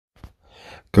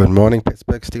Good morning,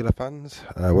 Pittsburgh Steelers fans.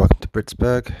 Welcome to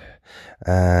Pittsburgh.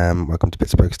 Welcome to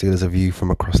Pittsburgh Steelers, a view from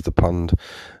across the pond.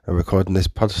 I'm recording this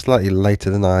pod slightly later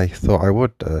than I thought I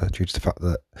would, due to the fact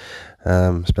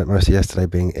that spent most of yesterday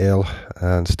being ill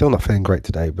and still not feeling great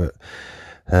today, but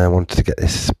wanted to get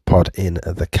this pod in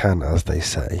the can, as they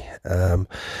say.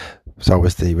 So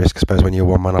always the risk, I suppose, when you're a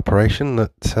one-man operation,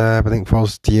 that everything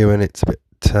falls to you, and it's a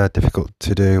bit difficult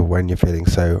to do when you're feeling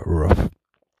so rough.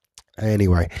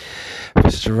 Anyway, a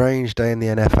strange day in the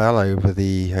NFL over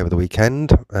the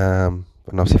weekend, and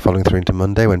obviously following through into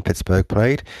Monday when Pittsburgh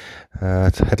played.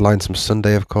 To headline some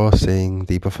Sunday, of course, seeing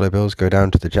the Buffalo Bills go down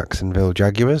to the Jacksonville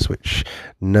Jaguars, which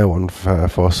no one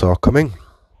foresaw coming.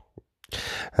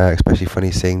 Especially funny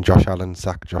seeing Josh Allen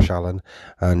sack Josh Allen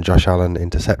and Josh Allen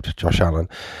intercept Josh Allen.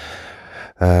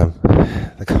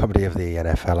 The comedy of the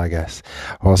NFL, I guess.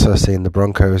 Also seeing the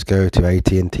Broncos go to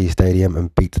AT&T Stadium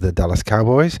and beat the Dallas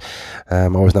Cowboys.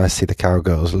 Always nice to see the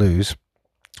Cowgirls lose.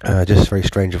 Just very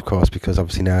strange, of course, because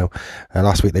obviously now,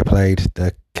 last week they played,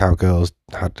 the Cowgirls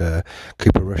had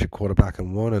Cooper Rush at quarterback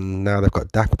and won, and now they've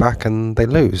got Dak back and they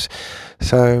lose.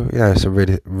 So, it's a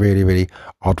really, really, really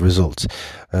odd result.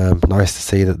 Nice to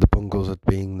see that the Bungles are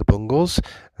being the Bungles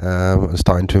and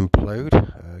starting to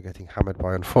implode, getting hammered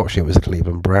by, unfortunately, it was the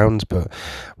Cleveland Browns, but,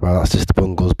 well, that's just the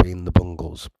Bungles being the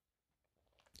Bungles.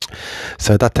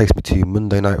 So that takes me to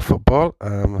Monday Night Football.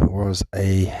 Was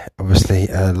obviously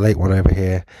a late one over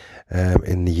here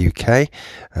in the UK.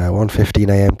 1:15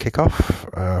 a.m. kickoff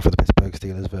for the Pittsburgh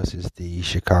Steelers versus the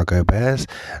Chicago Bears.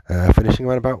 Finishing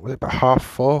around about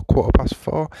 4:30,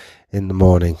 4:15 in the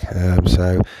morning.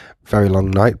 So very long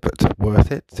night, but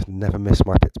worth it. Never miss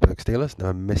my Pittsburgh Steelers.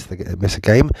 Never miss a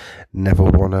game. Never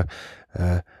would want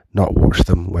to not watch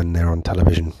them when they're on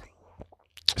television.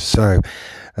 So.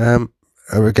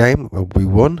 A game we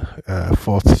won,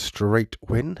 fourth straight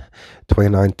win,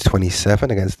 29-27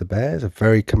 against the Bears. A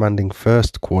very commanding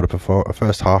first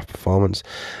half performance,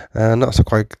 not so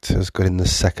quite as good in the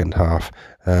second half,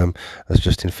 as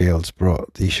Justin Fields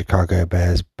brought the Chicago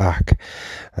Bears back.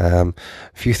 A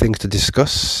few things to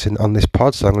discuss on this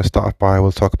pod, so I'm going to start off by,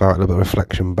 we'll talk about a little bit of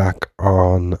reflection back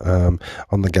on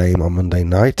the game on Monday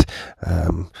night,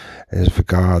 as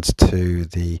regards to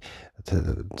the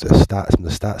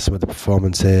stats, some of the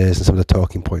performances and some of the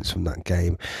talking points from that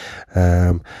game.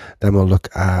 Then we'll look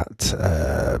at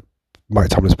Mike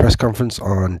Tomlin's press conference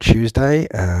on Tuesday,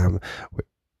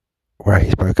 where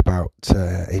he spoke about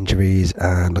injuries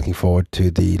and looking forward to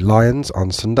the Lions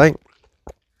on Sunday.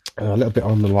 A little bit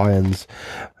on the Lions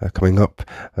coming up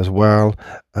as well,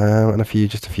 and a few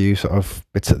sort of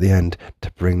bits at the end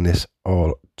to bring this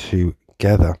all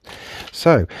together.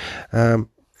 So,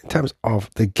 in terms of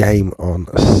the game on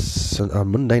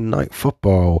Monday Night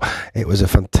Football, it was a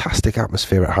fantastic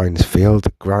atmosphere at Heinz Field.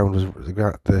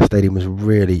 The stadium was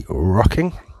really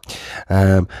rocking.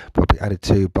 Probably added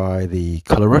to by the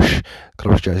colour rush.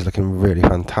 Colour rush jersey looking really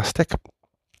fantastic.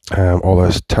 All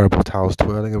those terrible towels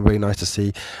twirling, and really nice to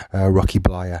see Rocky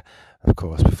Blyer, of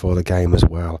course, before the game as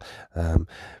well.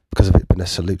 Because of it being a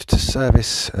salute to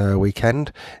service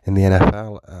weekend in the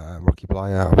NFL, Rocky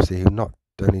Blyer, obviously, who not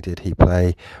only did he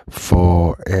play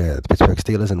for the Pittsburgh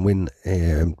Steelers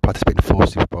and participate in 4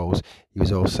 Super Bowls, he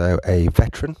was also a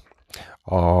veteran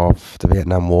of the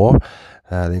Vietnam War.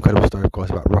 The incredible story, of course,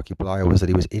 about Rocky Blyer was that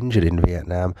he was injured in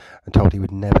Vietnam and told he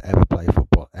would never ever play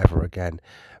football ever again.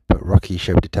 But Rocky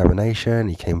showed determination.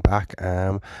 He came back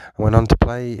and went on to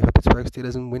play for Pittsburgh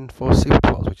Steelers and win 4 Super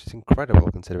Bowls, which is incredible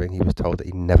considering he was told that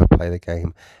he'd never play the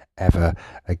game ever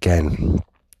again.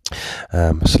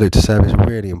 Salute to service,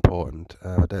 really important.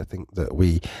 I don't think that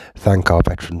we thank our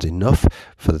veterans enough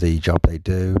for the job they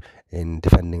do in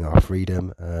defending our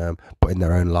freedom, putting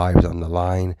their own lives on the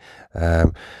line.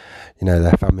 Their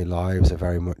family lives are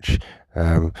very much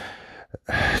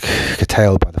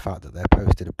curtailed by the fact that they're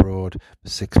posted abroad for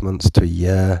 6 months to a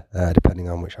year, depending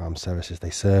on which armed services they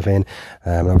serve in.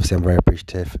 And obviously I'm very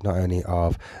appreciative not only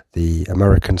of the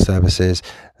American services,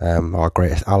 our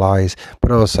greatest allies,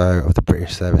 but also of the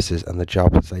British services and the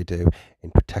job that they do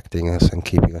in protecting us and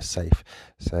keeping us safe.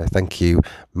 So thank you,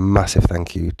 massive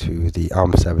thank you to the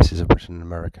armed services of Britain and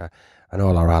America and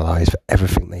all our allies for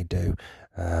everything they do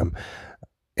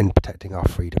in protecting our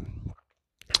freedom.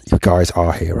 You guys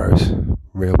are heroes,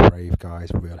 real brave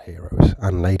guys, real heroes,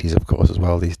 and ladies, of course, as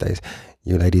well these days.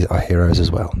 You ladies are heroes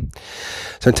as well.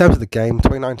 So in terms of the game,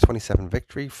 29-27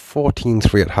 victory,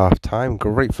 14-3 at half-time.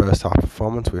 Great first half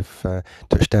performance with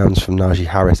touchdowns from Najee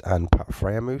Harris and Pat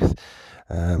Freiermuth.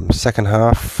 Second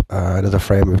half, another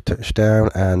Freiermuth touchdown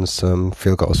and some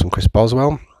field goals from Chris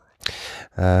Boswell.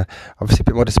 Obviously, a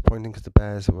bit more disappointing because the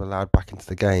Bears were allowed back into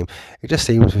the game. It just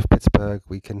seems with Pittsburgh,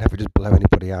 we can never just blow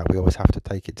anybody out. We always have to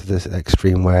take it to this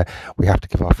extreme where we have to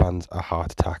give our fans a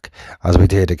heart attack, as we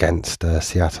did against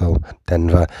Seattle,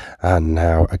 Denver, and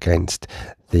now against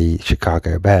the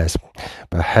Chicago Bears.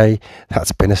 But hey,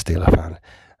 that's been a Steeler fan.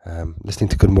 Listening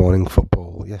to Good Morning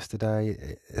Football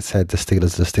yesterday, it said the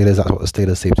Steelers. That's what the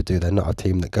Steelers seem to do. They're not a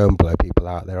team that go and blow people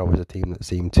out. They're always a team that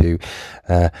seem to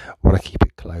want to keep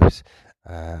it close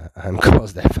and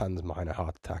cause their fans minor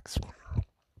heart attacks.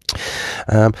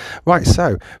 Right,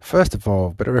 so first of all,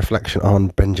 a bit of reflection on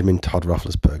Benjamin Todd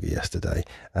Roethlisberger yesterday.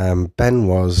 Ben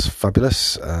was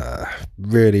fabulous,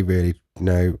 really,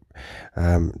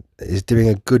 is doing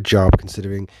a good job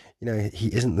considering, he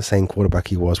isn't the same quarterback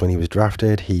he was when he was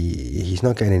drafted. He's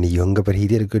not getting any younger, but he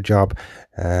did a good job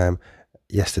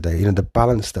yesterday. The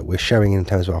balance that we're showing in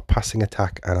terms of our passing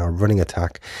attack and our running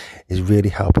attack is really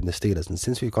helping the Steelers. And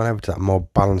since we've gone over to that more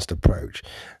balanced approach,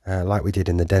 like we did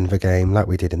in the Denver game, like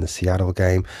we did in the Seattle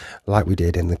game, like we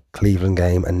did in the Cleveland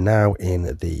game, and now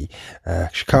in the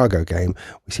Chicago game,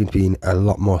 we seem to be a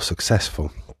lot more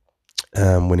successful.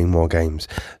 Winning more games.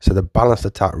 So the balanced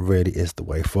attack really is the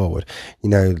way forward.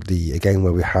 Again,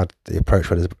 where we had the approach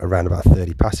where there's around about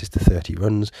 30 passes to 30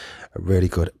 runs, a really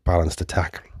good balanced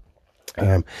attack.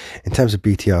 In terms of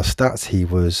BTR stats, he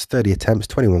was 30 attempts,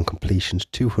 21 completions,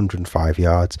 205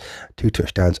 yards, 2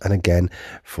 touchdowns, and again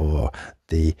for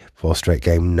the 4th straight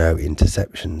game, no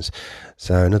interceptions.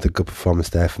 So another good performance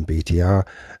there from BTR,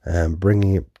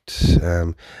 bringing it,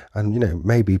 and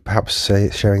maybe perhaps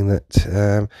showing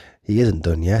that he isn't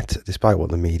done yet, despite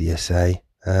what the media say.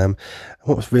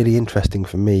 What was really interesting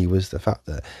for me was the fact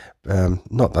that,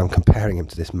 not that I'm comparing him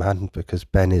to this man, because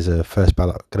Ben is going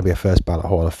to be a first ballot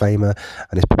Hall of Famer,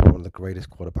 and is probably one of the greatest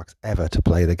quarterbacks ever to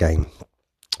play the game.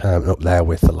 Up there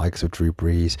with the likes of Drew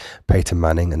Brees, Peyton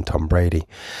Manning, and Tom Brady.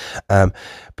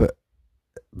 But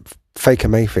Baker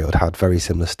Mayfield had very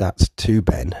similar stats to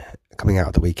Ben coming out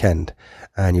of the weekend,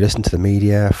 and you listen to the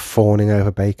media fawning over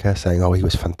Baker, saying, he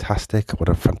was fantastic, what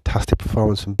a fantastic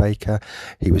performance from Baker,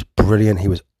 he was brilliant, he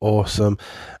was awesome.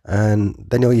 And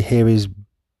then all you hear is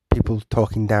people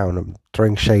talking down and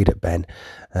throwing shade at Ben.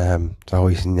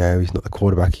 He's not the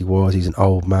quarterback he was, he's an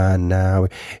old man now,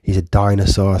 he's a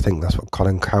dinosaur. I think that's what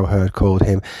Colin Cowherd called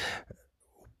him.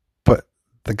 But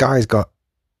the guy's got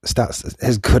stats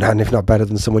as good and if not better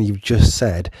than someone you've just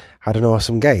said had an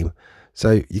awesome game.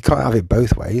 So you can't have it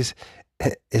both ways.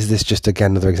 Is this just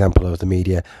again another example of the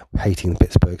media hating the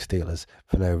Pittsburgh Steelers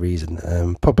for no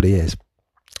reason? Probably is.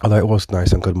 Although it was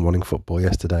nice on Good Morning Football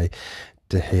yesterday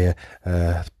to hear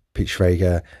Pete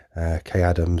Schrager, Kay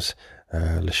Adams,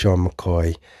 LaShawn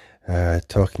McCoy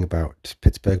talking about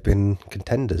Pittsburgh being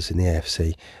contenders in the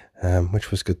AFC,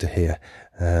 which was good to hear.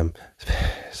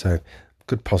 So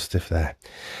good positive there.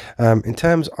 In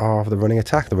terms of the running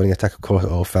attack, of course,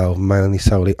 all fell mainly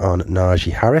solely on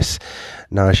Najee Harris.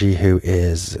 Najee, who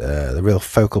is the real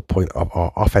focal point of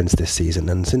our offense this season,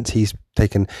 and since he's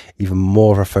taken even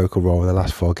more of a focal role in the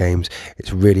last 4 games,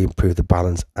 it's really improved the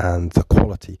balance and the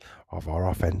quality of our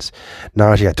offense.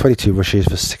 Najee had 22 rushes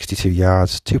for 62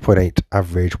 yards, 2.8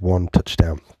 average, 1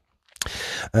 touchdown.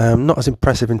 Not as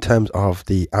impressive in terms of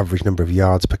the average number of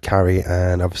yards per carry,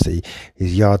 and obviously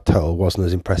his yard total wasn't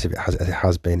as impressive as it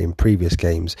has been in previous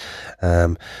games.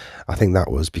 I think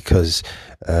that was because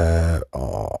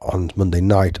on Monday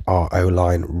night our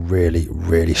O-line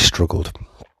really struggled.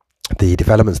 The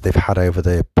developments they've had over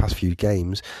the past few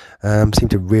games seem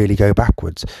to really go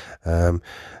backwards.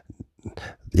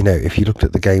 If you looked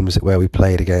at the games where we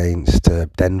played against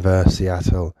Denver,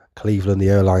 Seattle, Cleveland, the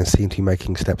O-line seemed to be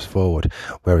making steps forward,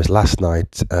 whereas last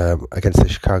night against the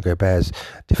Chicago Bears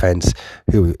defence,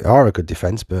 who are a good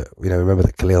defence, but remember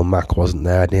that Khalil Mack wasn't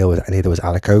there, neither was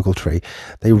Alec Ogletree.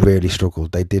 They really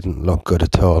struggled. They didn't look good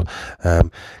at all.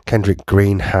 Kendrick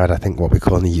Green had, I think, what we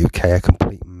call in the UK a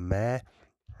complete mare.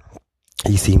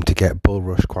 He seemed to get bull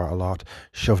rushed quite a lot,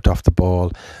 shoved off the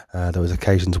ball. There was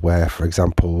occasions where, for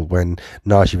example, when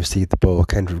Najee received the ball,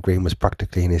 Kendrick Green was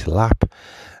practically in his lap.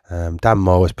 Dan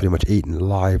Moore was pretty much eaten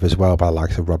alive as well by the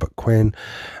likes of Robert Quinn.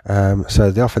 So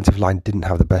the offensive line didn't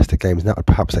have the best of games, and that would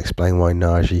perhaps explain why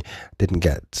Najee didn't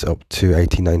get up to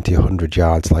 80, 90, 100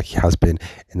 yards like he has been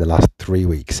in the last 3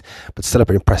 weeks. But still a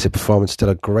pretty impressive performance, still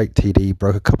a great TD,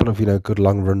 broke a couple of good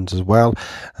long runs as well.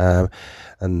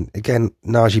 And again,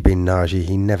 Najee being Najee,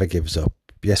 he never gives up.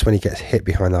 Yes, when he gets hit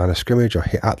behind the line of scrimmage or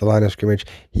hit at the line of scrimmage,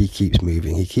 he keeps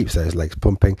moving. He keeps those legs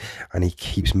pumping and he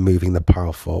keeps moving the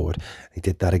pile forward. He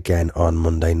did that again on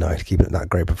Monday night, keeping it that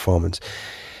great performance.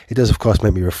 It does, of course,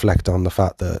 make me reflect on the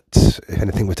fact that if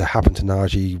anything were to happen to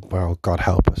Najee, well, God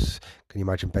help us. Can you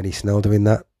imagine Benny Snell doing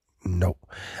that? No.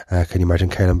 Can you imagine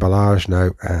Kalen Ballage?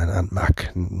 No. And Ant Mac,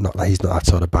 he's not that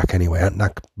sort of back anyway. Ant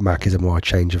Mac is a more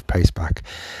change of pace back.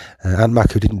 Ant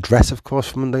Mac, who didn't dress, of course,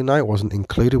 for Monday night, wasn't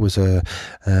included, was a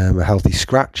healthy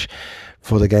scratch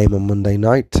for the game on Monday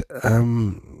night.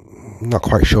 Not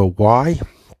quite sure why.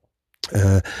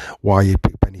 Why you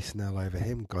pick Benny Snell over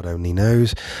him, God only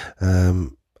knows.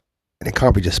 And it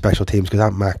can't be just special teams, because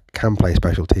Ant Mac can play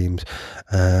special teams,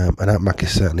 and Ant Mac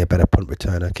is certainly a better punt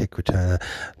returner, kick returner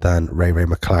than Ray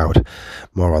McLeod.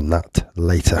 More on that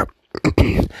later.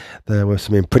 There was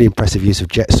some pretty impressive use of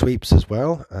jet sweeps as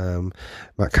well.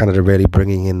 Matt Canada really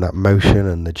bringing in that motion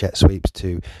and the jet sweeps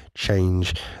to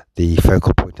change the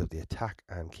focal point of the attack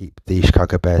and keep the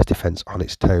Chicago Bears defense on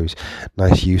its toes.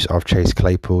 Nice use of Chase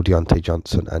Claypool, Deontay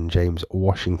Johnson and James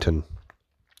Washington,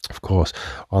 of course,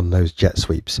 on those jet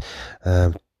sweeps,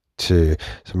 to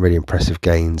some really impressive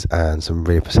gains and some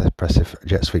really impressive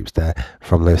jet sweeps there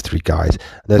from those three guys.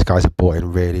 And those guys have bought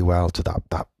in really well to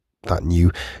that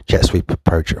new jet sweep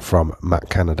approach from Matt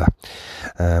Canada.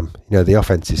 The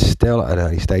offense is still at an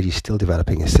early stage. He's still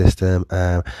developing his system,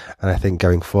 and I think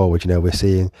going forward, we're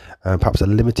seeing perhaps a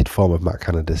limited form of Matt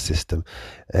Canada's system.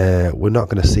 We're not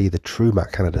going to see the true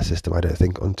Matt Canada system, I don't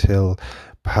think, until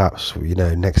perhaps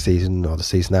next season or the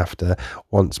season after,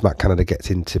 once Matt Canada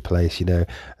gets into place.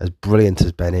 As brilliant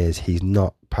as Ben is, he's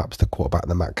not perhaps the quarterback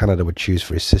that Matt Canada would choose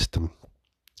for his system.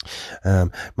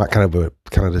 Matt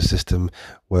Canada's system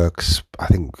works, I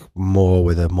think, more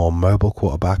with a more mobile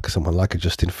quarterback, someone like a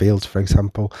Justin Fields, for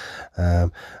example,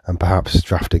 and perhaps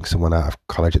drafting someone out of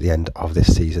college at the end of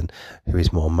this season who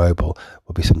is more mobile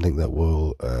will be something that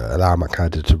will allow Matt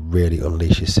Canada to really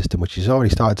unleash his system, which has already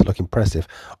started to look impressive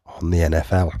on the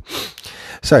NFL.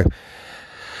 So,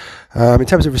 in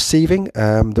terms of receiving,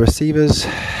 the receivers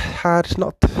had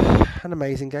not an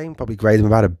amazing game, probably grade them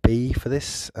about a B for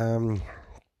this.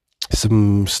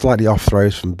 Some slightly off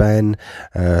throws from Ben.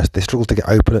 They struggled to get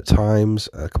open at times.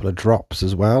 A couple of drops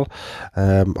as well.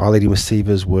 Our leading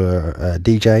receivers were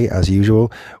DJ, as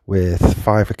usual, with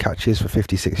 5 catches for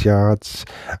 56 yards,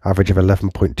 average of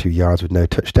 11.2 yards with no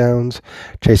touchdowns.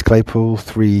 Chase Claypool,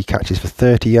 3 catches for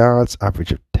 30 yards,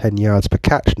 average of 10 yards per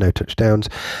catch, no touchdowns.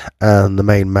 And the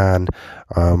main man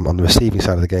on the receiving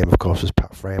side of the game, of course, was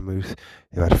Pat Freiermuth,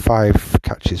 who had 5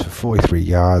 catches for 43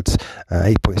 yards,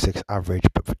 8.6 average,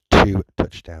 but for 2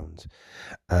 touchdowns.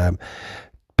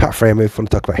 Pat Freiermuth,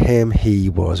 want to talk about him. He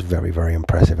was very, very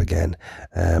impressive again,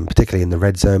 particularly in the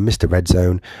red zone, Mr. Red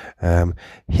Zone.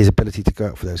 His ability to go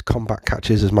up for those combat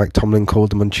catches, as Mike Tomlin called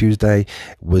them on Tuesday,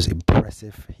 was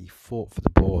impressive. He fought for the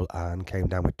ball and came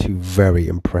down with 2 very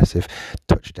impressive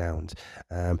touchdowns.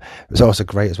 It was also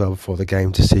great as well before the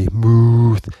game to see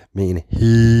Muth meeting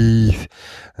Heath.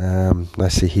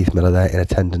 Nice to see Heath Miller there in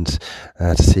attendance,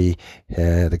 to see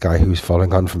the guy who's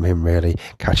following on from him really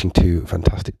catching 2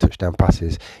 fantastic touchdown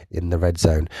passes in the red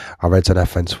zone. Our red zone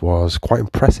offense was quite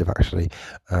impressive, actually,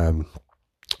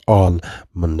 on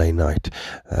Monday night.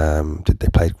 They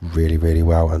played really, really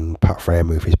well, and Pat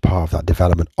Freiermuth is part of that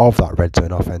development of that red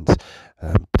zone offense,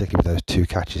 particularly with those 2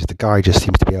 catches. The guy just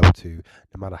seems to be able to,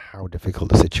 no matter how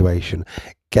difficult the situation,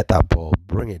 get that ball,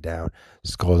 bring it down,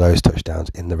 score those touchdowns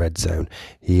in the red zone.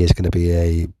 He is going to be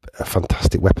a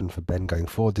fantastic weapon for Ben going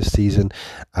forward this season,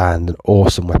 and an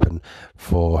awesome weapon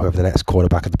for whoever the next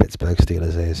quarterback of the Pittsburgh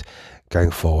Steelers is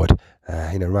going forward.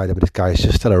 Right, but this guy is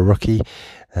just still a rookie.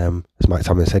 As Mike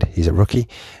Tomlin said, he's a rookie.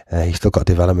 He's still got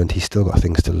development. He's still got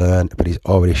things to learn, but he's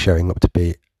already showing up to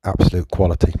be absolute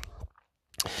quality.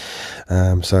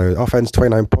 So offense,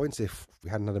 29 points. If we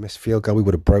hadn't had a missed field goal, we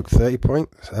would have broke 30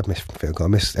 points. A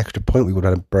missed extra point, we would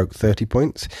have broke 30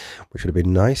 points, which would have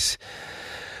been nice.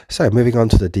 So moving on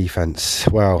to the defense.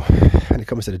 Well, when it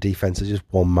comes to the defense, there's just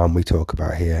one man we talk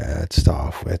about here to start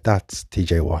off with. That's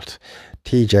TJ Watt.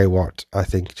 TJ Watt, I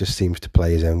think, just seems to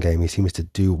play his own game. He seems to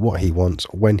do what he wants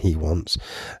when he wants.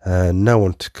 No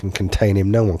one can contain him.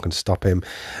 No one can stop him.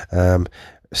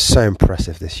 So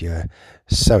impressive this year.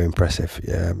 So impressive.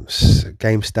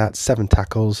 Game stats: 7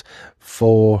 tackles,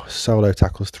 4 solo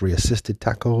tackles, 3 assisted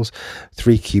tackles,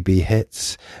 3 QB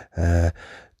hits,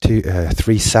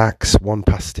 3 sacks, 1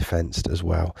 pass defensed as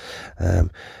well.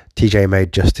 TJ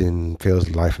made Justin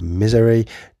Fields' life a misery.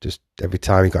 Just every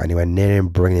time he got anywhere near him,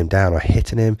 bringing him down or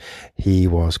hitting him, he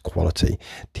was quality.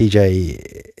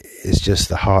 TJ is just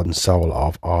the heart and soul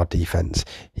of our defense.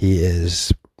 He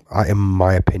is, in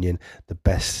my opinion, the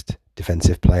best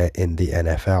defensive player in the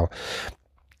NFL.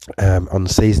 On the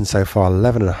season so far,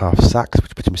 11.5 sacks,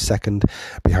 which puts him second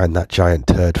behind that giant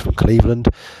turd from Cleveland.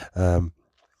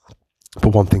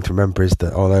 But one thing to remember is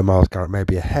that although Myles Garrett may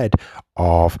be ahead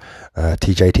of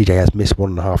TJ has missed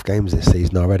 1.5 games this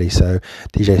season already, so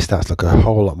TJ's stats look a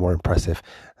whole lot more impressive,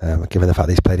 given the fact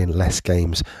that he's played in less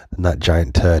games than that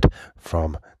giant turd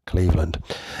from Cleveland.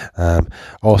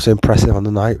 Also impressive on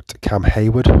the night, Cam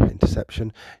Hayward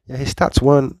interception. Yeah, his stats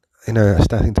weren't a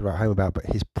thing to write home about, but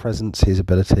his presence, his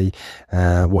ability,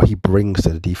 what he brings to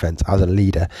the defense as a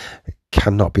leader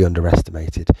cannot be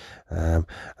underestimated, and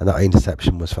that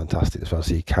interception was fantastic as well.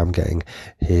 So Cam getting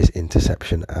his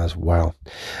interception as well.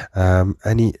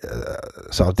 Any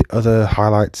sort of the other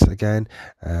highlights again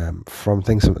from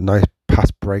things, some nice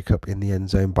pass breakup in the end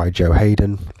zone by Joe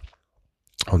Hayden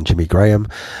on Jimmy Graham.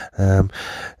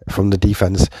 From the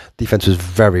defense was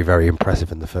very, very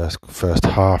impressive in the first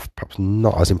half, perhaps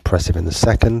not as impressive in the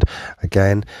second.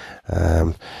 Again,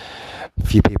 a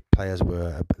few players were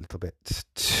a little bit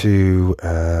too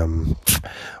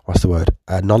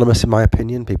anonymous in my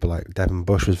opinion. People like Devin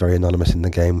Bush was very anonymous in the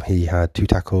game. He had 2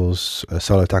 tackles,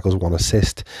 solo tackles, 1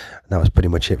 assist, and that was pretty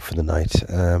much it for the night.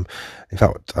 In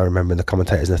fact, I remember in the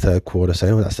commentators in the third quarter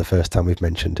saying, that's the first time we've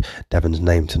mentioned Devin's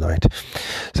name tonight.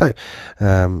 So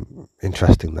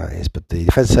interesting that is. But the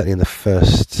defense certainly in the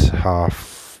first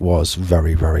half was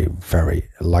very, very, very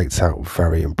lights out,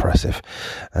 very impressive.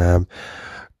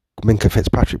 Minkah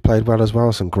Fitzpatrick played well as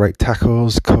well, some great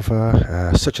tackles,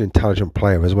 cover, such an intelligent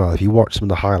player as well. If you watch some of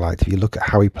the highlights, if you look at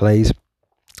how he plays,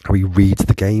 how he reads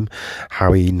the game,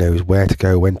 how he knows where to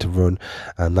go, when to run,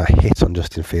 and that hit on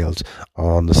Justin Fields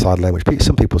on the sideline, which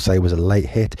some people say was a late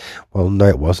hit. Well, no,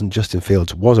 it wasn't. Justin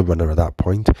Fields was a runner at that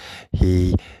point.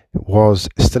 He was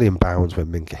still in bounds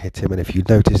when Minkah hit him, and if you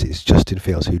notice, it's Justin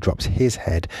Fields who drops his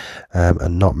head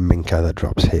and not Minkah that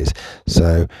drops his.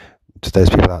 So to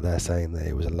those people out there saying that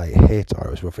it was a late hit or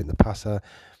it was roughing the passer,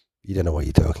 you don't know what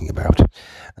you're talking about.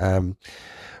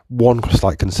 One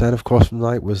slight concern, of course, from the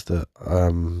night was that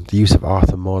the use of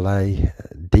Arthur Morley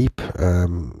deep,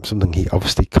 something he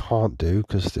obviously can't do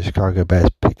because the Chicago Bears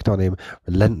picked on him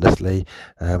relentlessly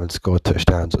and scored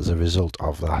touchdowns as a result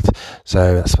of that.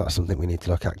 So that's something we need to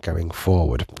look at going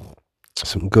forward.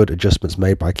 Some good adjustments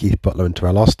made by Keith Butler and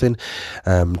Terrell Austin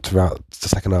throughout the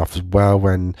second half as well,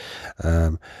 when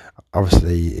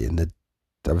obviously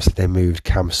they moved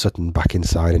Cam Sutton back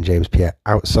inside and James Pierre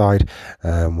outside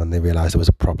when they realised there was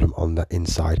a problem on the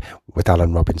inside with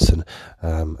Allen Robinson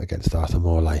against Arthur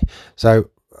Morley. So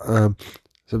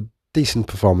decent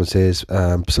performances,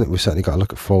 something we've certainly got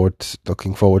to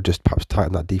looking forward, just perhaps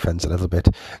tighten that defence a little bit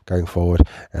going forward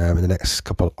in the next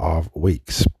couple of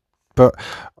weeks. But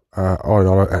all in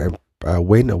all, a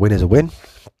win is a win.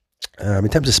 In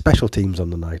terms of special teams on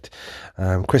the night,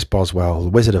 Chris Boswell, the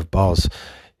Wizard of Boz,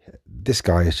 this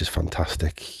guy is just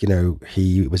fantastic.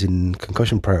 He was in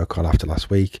concussion protocol after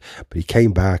last week, but he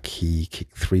came back. He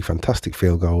kicked 3 fantastic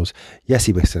field goals. Yes,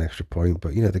 he missed an extra point,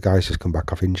 but the guy's just come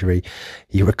back off injury.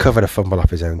 He recovered a fumble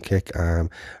off his own kick, and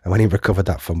when he recovered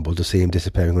that fumble, to see him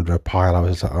disappearing under a pile, I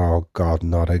was like, oh God,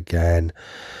 not again.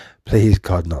 Please,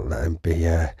 God, not let him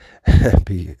have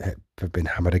been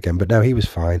hammered again. But no, he was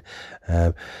fine.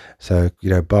 So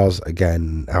Boz,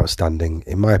 again, outstanding.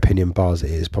 In my opinion, Boz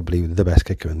is probably the best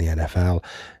kicker in the NFL.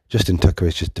 Justin Tucker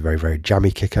is just a very, very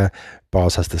jammy kicker.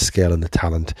 Boz has the skill and the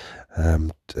talent,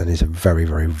 and is a very,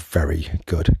 very, very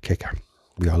good kicker.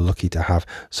 We are lucky to have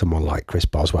someone like Chris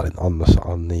Boswell on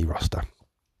the roster.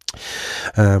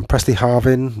 Presley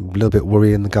Harvin, a little bit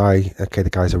worrying. The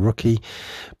guy's a rookie,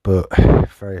 but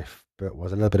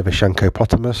was a little bit of a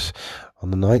shankopotamus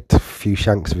on the night. A few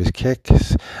shanks of his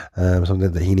kicks,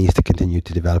 something that he needs to continue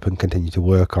to develop and continue to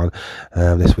work on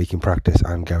this week in practice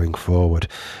and going forward,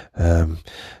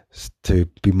 to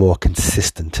be more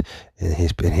consistent in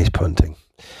his punting.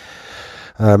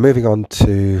 Moving on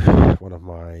to one of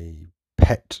my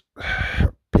pet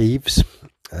peeves,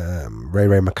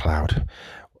 Ray McLeod.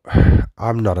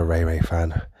 I'm not a Ray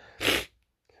fan.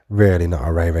 Really not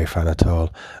a Ray fan at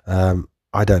all.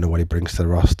 I don't know what he brings to the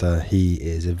roster. He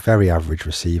is a very average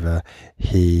receiver.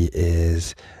 He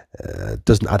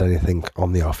doesn't add anything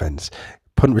on the offense.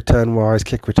 Punt return wise,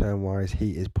 kick return wise,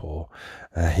 he is poor.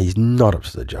 He's not up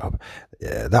to the job.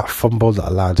 That fumble that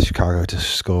allowed Chicago to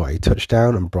score a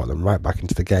touchdown and brought them right back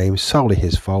into the game, solely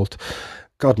his fault.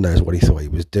 God knows what he thought he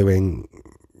was doing.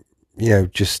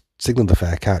 Just signal the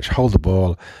fair catch, hold the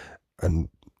ball, and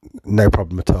no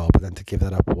problem at all. But then to give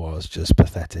that up was just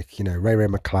pathetic. Ray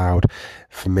McLeod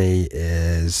for me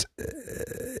is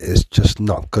just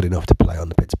not good enough to play on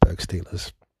the Pittsburgh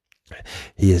Steelers.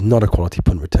 He is not a quality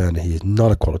punt returner. He is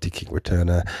not a quality kick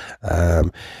returner.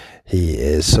 He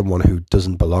is someone who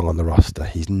doesn't belong on the roster.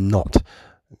 He's not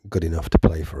good enough to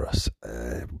play for us,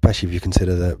 especially if you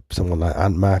consider that someone like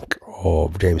Ant Mac or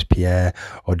James Pierre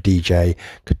or DJ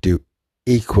could do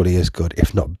equally as good,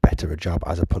 if not better, a job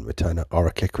as a punt returner or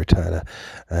a kick returner.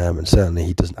 And certainly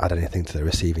he doesn't add anything to the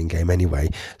receiving game anyway.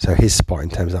 So his spot in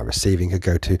terms of that receiving could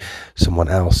go to someone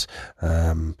else.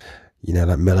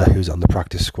 Like Miller, who's on the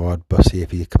practice squad, Bussy,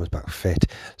 if he comes back fit,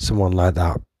 someone like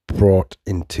that brought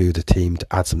into the team to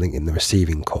add something in the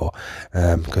receiving core,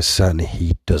 because certainly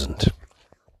he doesn't.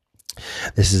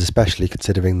 This is especially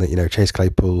considering that, Chase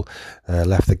Claypool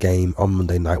left the game on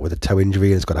Monday night with a toe injury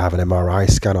and has got to have an MRI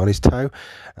scan on his toe.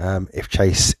 If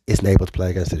Chase isn't able to play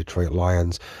against the Detroit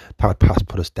Lions, that would perhaps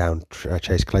put us down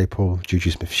Chase Claypool,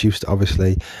 Juju Smith-Schuster,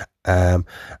 obviously, and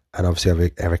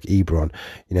obviously Eric Ebron.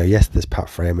 Yes, there's Pat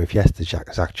Freiermuth, yes, there's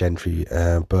Zach Gentry,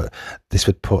 but this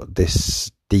would put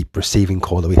this deep receiving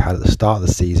core that we had at the start of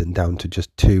the season down to just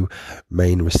two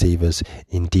main receivers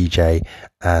in DJ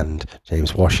and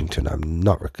James Washington. I'm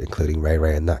not including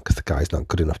Ray in that because the guy's not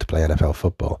good enough to play NFL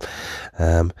football.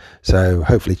 So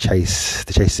hopefully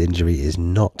Chase's injury is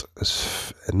not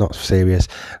serious,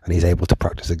 and he's able to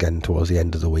practice again towards the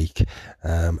end of the week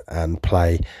and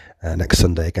play next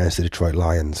Sunday against the Detroit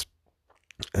Lions.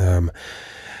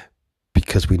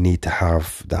 Because we need to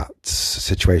have that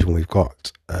situation where we've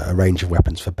got a range of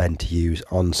weapons for Ben to use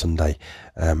on Sunday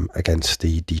against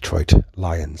the Detroit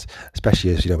Lions,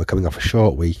 especially as we're coming off a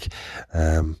short week.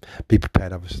 Be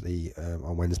prepared, obviously,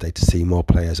 on Wednesday to see more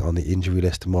players on the injury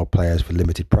list and more players with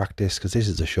limited practice, because this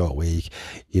is a short week.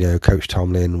 Coach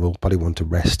Tomlin will probably want to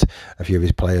rest a few of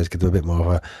his players, give them a bit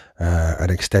more of an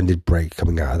extended break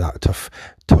coming out of that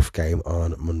tough game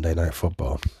on Monday Night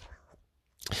Football.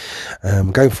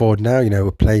 Going forward now,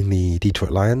 we're playing the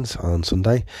Detroit Lions on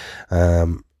Sunday.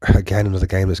 Again, another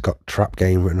game that's got trap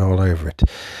game written all over it.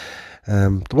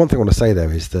 The one thing I want to say though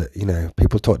is that,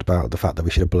 people talked about the fact that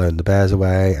we should have blown the Bears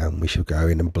away and we should go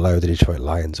in and blow the Detroit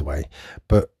Lions away.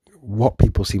 But what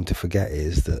people seem to forget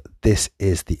is that this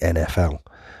is the NFL.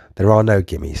 There are no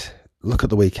gimmies. Look at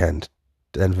the weekend.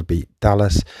 Denver beat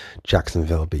Dallas,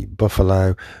 Jacksonville beat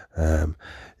Buffalo.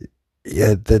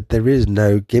 There is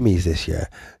no gimmies this year.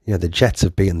 The Jets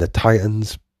have beaten the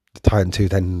Titans. The Titans who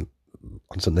then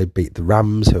on Sunday beat the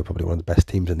Rams, who are probably one of the best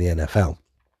teams in the NFL.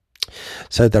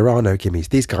 So there are no gimmies.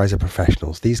 These guys are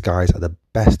professionals. These guys are the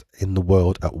best in the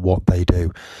world at what they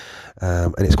do.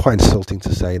 And it's quite insulting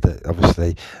to say that,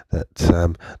 obviously, that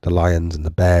the Lions and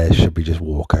the Bears should be just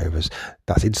walkovers.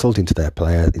 That's insulting to their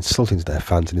players, insulting to their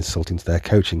fans, and insulting to their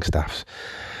coaching staffs.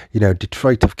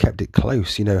 Detroit have kept it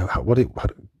close. In a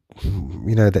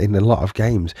lot of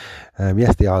games,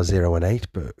 yes, they are 0-8,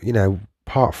 but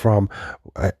apart from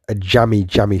a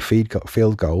jammy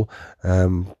field goal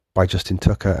by Justin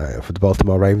Tucker for the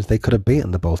Baltimore Ravens, they could have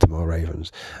beaten the Baltimore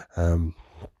Ravens.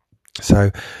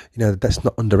 So let's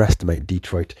not underestimate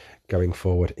Detroit going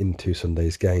forward into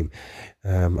Sunday's game.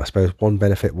 I suppose one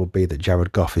benefit will be that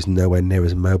Jared Goff is nowhere near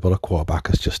as mobile a quarterback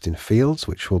as Justin Fields,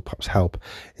 which will perhaps help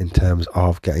in terms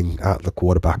of getting at the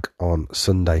quarterback on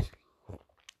Sunday.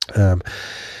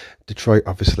 Detroit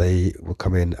obviously will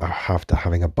come in after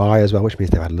having a bye as well, which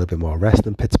means they've had a little bit more rest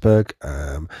than Pittsburgh,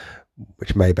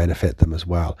 which may benefit them as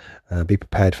well. Be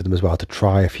prepared for them as well to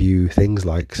try a few things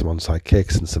like some onside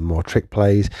kicks and some more trick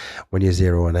plays. When you're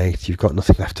 0-8, you've got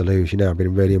nothing left to lose. I've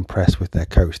been really impressed with their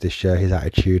coach this year, his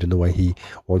attitude and the way he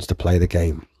wants to play the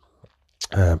game.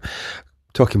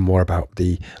 Talking more about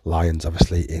the Lions,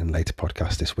 obviously, in later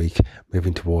podcasts this week,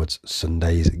 moving towards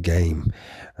Sunday's game.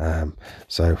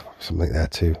 So something there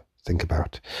to think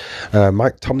about.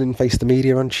 Mike Tomlin faced the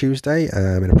media on Tuesday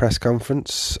in a press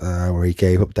conference where he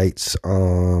gave updates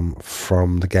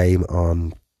from the game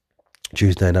on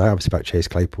Tuesday night, obviously about Chase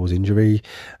Claypool's injury,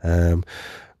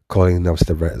 calling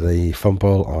obviously the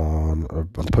fumble on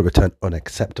the punt return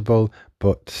unacceptable,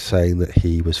 but saying that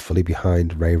he was fully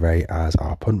behind Ray as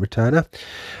our punt returner.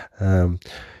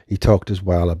 He talked as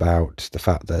well about the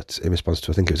fact that in response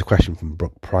to, I think it was a question from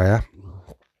Brooke Pryor,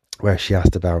 where she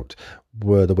asked about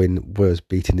was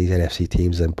beating these NFC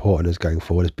teams as important as going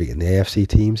forward as beating the AFC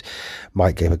teams.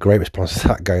 Mike gave a great response to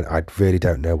that, going, I really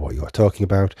don't know what you're talking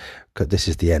about, because this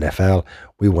is the NFL.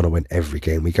 We want to win every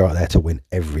game. We go out there to win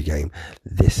every game.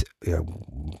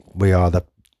 We are the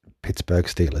Pittsburgh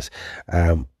Steelers.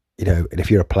 And if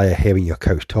you're a player hearing your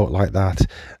coach talk like that,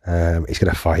 it's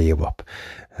going to fire you up.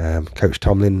 Coach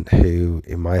Tomlin, who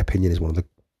in my opinion is one of the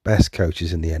best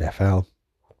coaches in the NFL,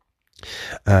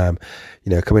 Um,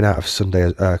 coming out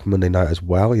of Monday night as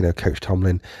well, Coach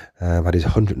Tomlin had his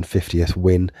 150th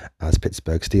win as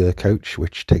Pittsburgh Steelers coach,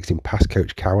 which takes him past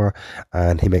Coach Cowher,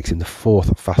 and he makes him the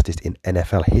fourth fastest in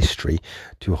NFL history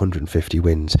to 150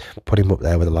 wins, putting him up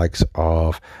there with the likes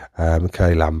of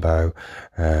Curly Lambeau,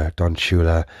 Don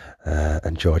Shula,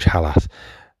 and George Halas.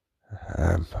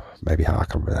 Maybe I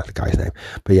can't remember the guy's name,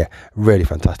 but yeah, really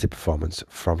fantastic performance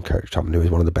from Coach Tomlin, who is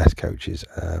one of the best coaches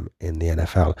in the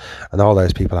NFL. And all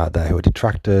those people out there who are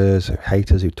detractors,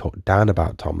 haters, who talk down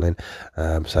about Tomlin,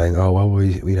 saying, "Oh well,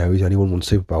 he's only won one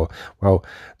Super Bowl." Well,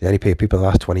 the only people in the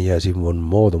last 20 years who've won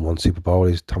more than one Super Bowl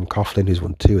is Tom Coughlin, who's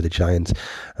won 2 with the Giants,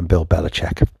 and Bill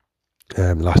Belichick.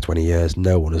 The last 20 years,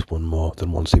 no one has won more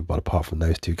than one Super Bowl apart from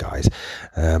those 2 guys.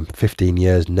 15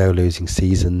 years, no losing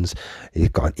seasons. He's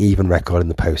got an even record in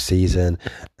the postseason.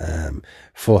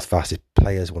 4th fastest.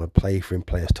 Players want to play for him.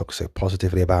 Players talk so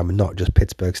positively about him, not just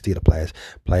Pittsburgh Steelers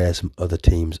players from other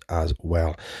teams as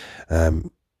well.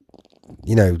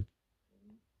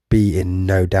 Be in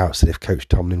no doubt that if Coach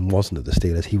Tomlin wasn't at the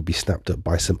Steelers, he would be snapped up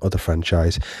by some other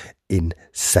franchise in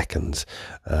seconds,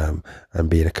 and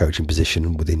be in a coaching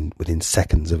position within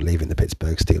seconds of leaving the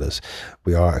Pittsburgh Steelers.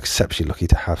 We are exceptionally lucky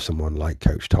to have someone like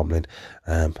Coach Tomlin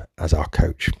as our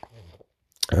coach.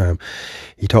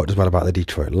 He talked as well about the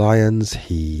Detroit Lions.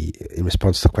 In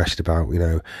response to the question about,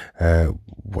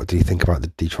 what do you think about the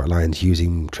Detroit Lions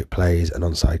using trick plays and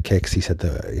onside kicks, he said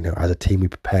that, as a team, we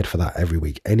prepared for that every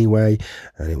week anyway,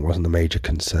 and it wasn't a major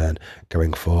concern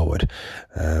going forward.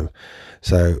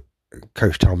 So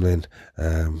Coach Tomlin,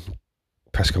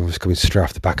 press conference coming straight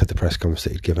off the back of the press conference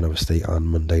that he'd given, obviously, on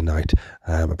Monday night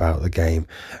about the game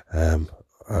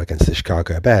against the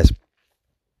Chicago Bears.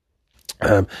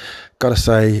 Gotta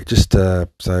say, just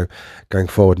so going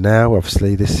forward now,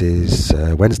 obviously this is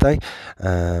Wednesday.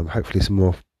 Hopefully some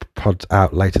more pods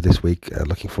out later this week.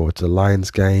 Looking forward to the Lions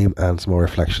game and some more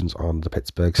reflections on the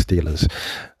Pittsburgh Steelers.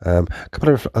 A couple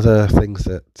of other things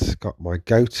that got my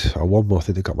goat, or one more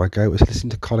thing that got my goat, was listening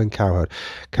to Colin Cowherd.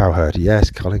 Yes,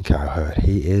 Colin Cowherd.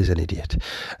 He is an idiot.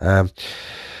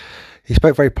 He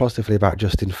spoke very positively about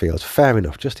Justin Fields. Fair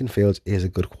enough. Justin Fields is a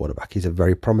good quarterback. He's a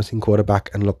very promising quarterback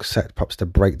and looks set perhaps to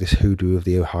break this hoodoo of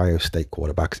the Ohio State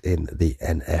quarterbacks in the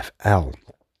NFL.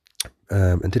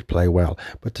 And did play well.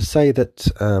 But to say that,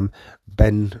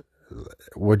 Ben,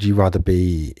 would you rather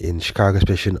be in Chicago's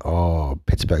position or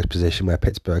Pittsburgh's position, where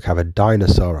Pittsburgh have a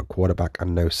dinosaur at quarterback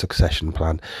and no succession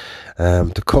plan?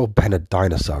 To call Ben a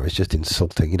dinosaur is just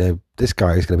insulting. This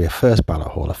guy is going to be a first ballot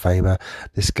Hall of Famer.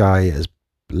 This guy has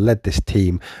led this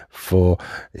team for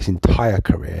his entire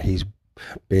career. He's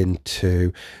been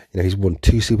to, he's won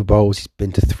 2 Super Bowls. He's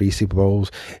been to 3 Super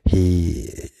Bowls. He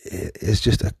is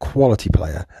just a quality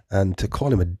player, and to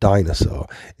call him a dinosaur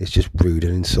is just rude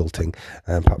and insulting,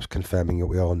 and perhaps confirming that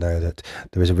we all know that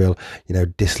there is a real,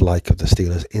 dislike of the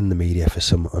Steelers in the media for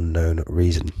some unknown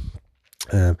reason.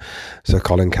 So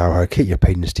Colin Cowherd, keep your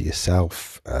opinions to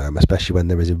yourself, especially when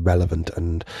they're as irrelevant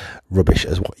and rubbish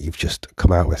as what you've just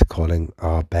come out with, calling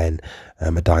our Ben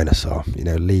a dinosaur.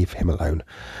 Leave him alone.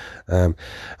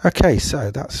 Okay, so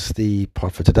that's the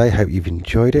pod for today. Hope you've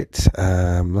enjoyed it.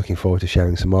 Looking forward to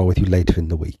sharing some more with you later in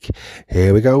the week.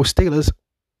 Here we go, Steelers.